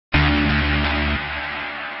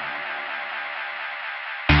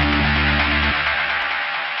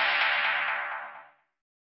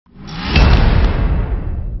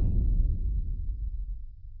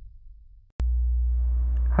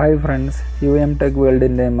Hi friends, UM tech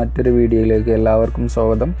വേൾഡിൻ്റെ മറ്റൊരു വീഡിയോയിലേക്ക് എല്ലാവർക്കും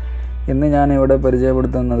സ്വാഗതം. ഇന്ന് ഞാനിവിടെ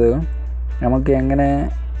പരിചയപ്പെടുത്തുന്നത് നമുക്ക് എങ്ങനെ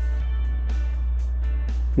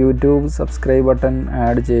യൂട്യൂബ് സബ്സ്ക്രൈബ് ബട്ടൺ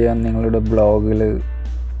ആഡ് ചെയ്യാം നിങ്ങളുടെ ബ്ലോഗിൽ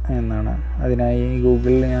എന്നാണ്. അതിനായി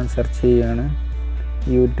ഗൂഗിളിൽ ഞാൻ സെർച്ച് ചെയ്യുകയാണ്.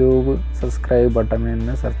 യൂട്യൂബ് സബ്സ്ക്രൈബ് ബട്ടൺ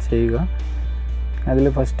എന്ന് സെർച്ച് ചെയ്യുക.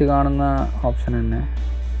 അതിൽ ഫസ്റ്റ് കാണുന്ന ഓപ്ഷൻ തന്നെ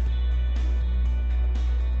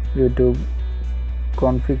യൂട്യൂബ്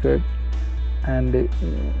കോൺഫിഗർ ആൻഡ്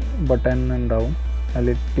ബട്ടൺ ഉണ്ടാവും.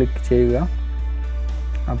 അതിൽ ക്ലിക്ക് ചെയ്യുക.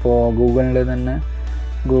 അപ്പോൾ ഗൂഗിളിൻ്റെ തന്നെ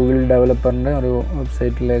ഗൂഗിൾ ഡെവലപ്പറിൻ്റെ ഒരു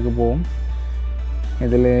വെബ്സൈറ്റിലേക്ക് പോകും.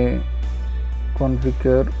 ഇതിൽ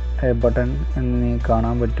കോൺഫിഗർ എ ബട്ടൺ എന്ന് നിങ്ങൾക്ക്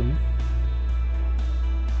കാണാൻ പറ്റും.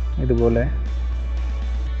 ഇതുപോലെ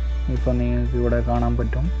ഇപ്പോൾ നിങ്ങൾക്ക് ഇവിടെ കാണാൻ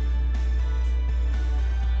പറ്റും.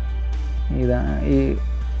 ഈ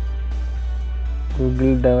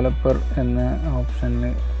ഗൂഗിൾ ഡെവലപ്പർ എന്ന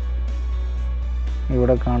ഓപ്ഷനിൽ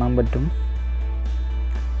ഇവിടെ കാണാൻ പറ്റും.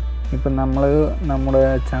 ഇപ്പം നമ്മുടെ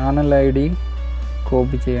ചാനൽ ID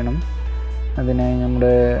കോപ്പി ചെയ്യണം. അതിനായി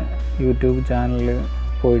നമ്മുടെ യൂട്യൂബ് ചാനലിൽ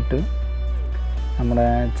പോയിട്ട് നമ്മുടെ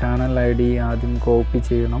ചാനൽ ID ആദ്യം കോപ്പി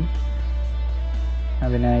ചെയ്യണം.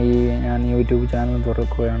 അതിനായി ഞാൻ യൂട്യൂബ് ചാനൽ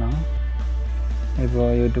തുറക്കുകയാണ്. ഇപ്പോൾ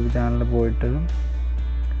യൂട്യൂബ് ചാനലിൽ പോയിട്ട്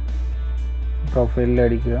പ്രൊഫൈലിൽ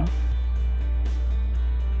അടിക്കുക,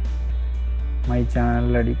 മൈ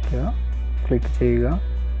ചാനലിൽ അടിക്കുക, ക്ലിക്ക് ചെയ്യുക.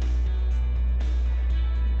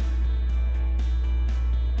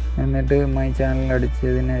 എന്നിട്ട് മൈ ചാനൽ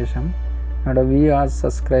അടിച്ചതിന് ശേഷം അവിടെ വി ആസ്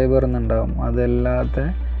സബ്സ്ക്രൈബർ എന്നുണ്ടാവും. അതല്ലാതെ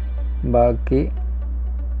ബാക്കി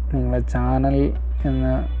നിങ്ങളെ ചാനൽ എന്ന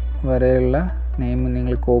വരെയുള്ള നെയിം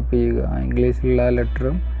നിങ്ങൾ കോപ്പി ചെയ്യുക. ഇംഗ്ലീഷിലുള്ള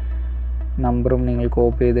ലെറ്ററും നമ്പറും നിങ്ങൾ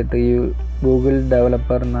കോപ്പി ചെയ്തിട്ട് ഈ ഗൂഗിൾ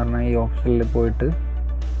ഡെവലപ്പർ എന്ന് പറഞ്ഞ ഈ ഓപ്ഷനിൽ പോയിട്ട്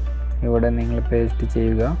ഇവിടെ നിങ്ങൾ പേസ്റ്റ്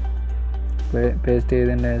ചെയ്യുക. പേസ്റ്റ്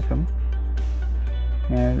ചെയ്തതിന് ശേഷം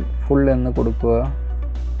ഫുൾ എന്ന് കൊടുക്കുക.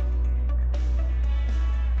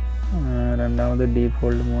 രണ്ടാമത്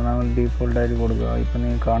ഡീഫോൾട്ട്, മൂന്നാമത് ഡീഫോൾട്ടായിട്ട് കൊടുക്കുക. ഇപ്പം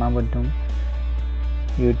നിങ്ങൾക്ക് കാണാൻ പറ്റും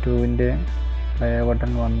യൂട്യൂബിൻ്റെ പ്ലേ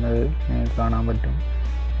ബട്ടൺ വന്നത് നിങ്ങൾക്ക് കാണാൻ പറ്റും.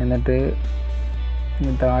 എന്നിട്ട്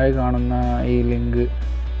താഴെ കാണുന്ന ഈ ലിങ്ക്,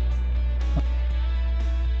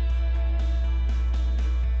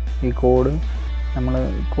 ഈ കോഡ് നമ്മൾ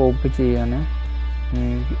കോപ്പി ചെയ്യാൻ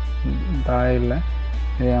താഴെയുള്ള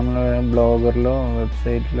ഇത് നമ്മൾ ബ്ലോഗറിലോ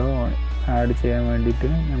വെബ്സൈറ്റിലോ ആഡ് ചെയ്യാൻ വേണ്ടിയിട്ട്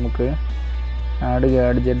നമുക്ക് ആഡ്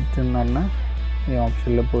ഗാഡ്ജറ്റ്സ് എന്ന് പറഞ്ഞ ഈ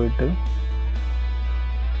ഓപ്ഷനിൽ പോയിട്ട്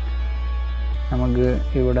നമുക്ക്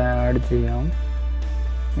ഇവിടെ ആഡ് ചെയ്യാം.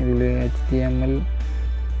 ഇതിൽ HTML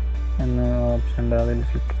എന്ന ഓപ്ഷൻ ഉണ്ട്. അതിൽ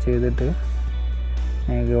ക്ലിക്ക് ചെയ്തിട്ട്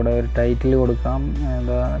നിങ്ങൾക്ക് ഇവിടെ ഒരു ടൈറ്റിൽ കൊടുക്കാം.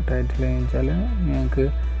 എന്താ ടൈറ്റിൽ എന്ന് വെച്ചാൽ നിങ്ങൾക്ക്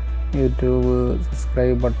യൂട്യൂബ്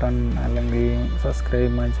സബ്സ്ക്രൈബ് ബട്ടൺ അല്ലെങ്കിൽ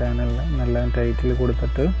സബ്സ്ക്രൈബ് മൈ ചാനൽ എന്നെല്ലാം ടൈറ്റിൽ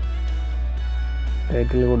കൊടുത്തിട്ട്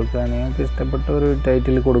ടൈറ്റിൽ കൊടുക്കുക. നിങ്ങൾക്ക് ഇഷ്ടപ്പെട്ട ഒരു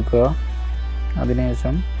ടൈറ്റിൽ കൊടുക്കുക.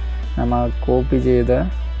 അതിനുശേഷം നമ്മൾ കോപ്പി ചെയ്ത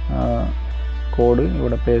കോഡ്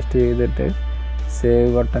ഇവിടെ പേസ്റ്റ് ചെയ്തിട്ട്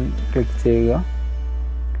സേവ് ബട്ടൺ ക്ലിക്ക് ചെയ്യുക.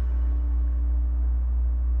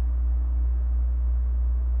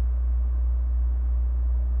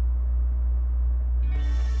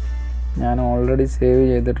 ഞാൻ ഓൾറെഡി സേവ്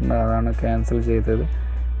ചെയ്തിട്ടുണ്ട്, അതാണ് ക്യാൻസൽ ചെയ്തത്.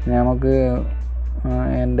 നമുക്ക്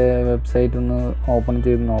എൻ്റെ വെബ്സൈറ്റ് ഒന്ന് ഓപ്പൺ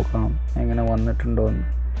ചെയ്ത് നോക്കാം എങ്ങനെ വന്നിട്ടുണ്ടോ എന്ന്.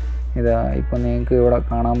 ഇതാ ഇപ്പോൾ നിങ്ങൾക്ക് ഇവിടെ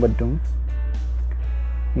കാണാൻ പറ്റും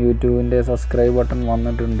യൂട്യൂബിൻ്റെ സബ്സ്ക്രൈബ് ബട്ടൺ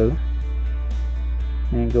വന്നിട്ടുണ്ട്.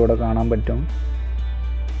 നിങ്ങൾക്ക് ഇവിടെ കാണാൻ പറ്റും.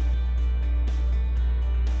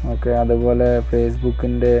 ഓക്കെ, അതുപോലെ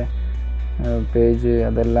ഫേസ്ബുക്കിൻ്റെ പേജ്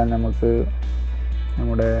അതെല്ലാം നമുക്ക്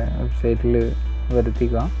നമ്മുടെ വെബ്സൈറ്റിൽ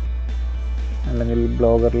വരുത്തിക്കാം, അല്ലെങ്കിൽ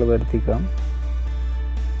ബ്ലോഗറിൽ വരുത്തിക്കാം.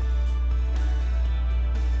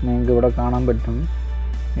 നിങ്ങൾക്ക് ഇവിടെ കാണാൻ പറ്റും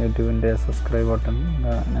യൂട്യൂബിൻ്റെ സബ്സ്ക്രൈബ് ബട്ടൺ.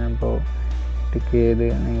 ഞാനിപ്പോൾ ടിക്ക് ചെയ്ത്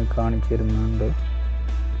നിങ്ങൾക്ക് കാണിച്ചു തരുന്നുണ്ട്.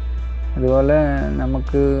 അതുപോലെ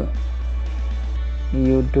നമുക്ക് ഈ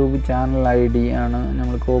യൂട്യൂബ് ചാനൽ ID ആണ്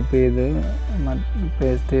നമ്മൾ കോപ്പി ചെയ്ത്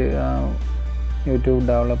പേസ്റ്റ് യൂട്യൂബ്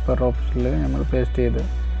ഡെവലപ്പർ ഓപ്ഷനിൽ നമ്മൾ പേസ്റ്റ് ചെയ്ത്.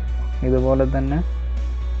 ഇതുപോലെ തന്നെ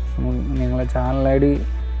നിങ്ങളെ ചാനൽ ID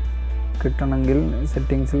കിട്ടണമെങ്കിൽ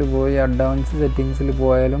സെറ്റിങ്സിൽ പോയി അഡ്വാൻസ് സെറ്റിങ്സിൽ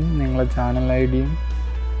പോയാലും നിങ്ങളെ ചാനൽ IDയും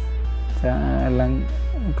എല്ലാം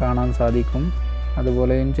കാണാൻ സാധിക്കും.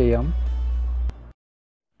 അതുപോലെയും ചെയ്യാം.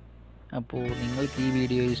 അപ്പോൾ നിങ്ങൾക്ക് ഈ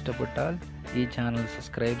വീഡിയോ ഇഷ്ടപ്പെട്ടാൽ ഈ ചാനൽ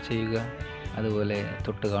സബ്സ്ക്രൈബ് ചെയ്യുക. അതുപോലെ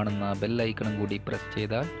തൊട്ട് കാണുന്ന ബെൽ ഐക്കണും കൂടി പ്രസ്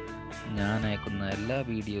ചെയ്താൽ ഞാൻ അയക്കുന്ന എല്ലാ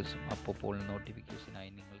വീഡിയോസും അപ്പോൾ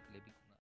നോട്ടിഫിക്കേഷനായി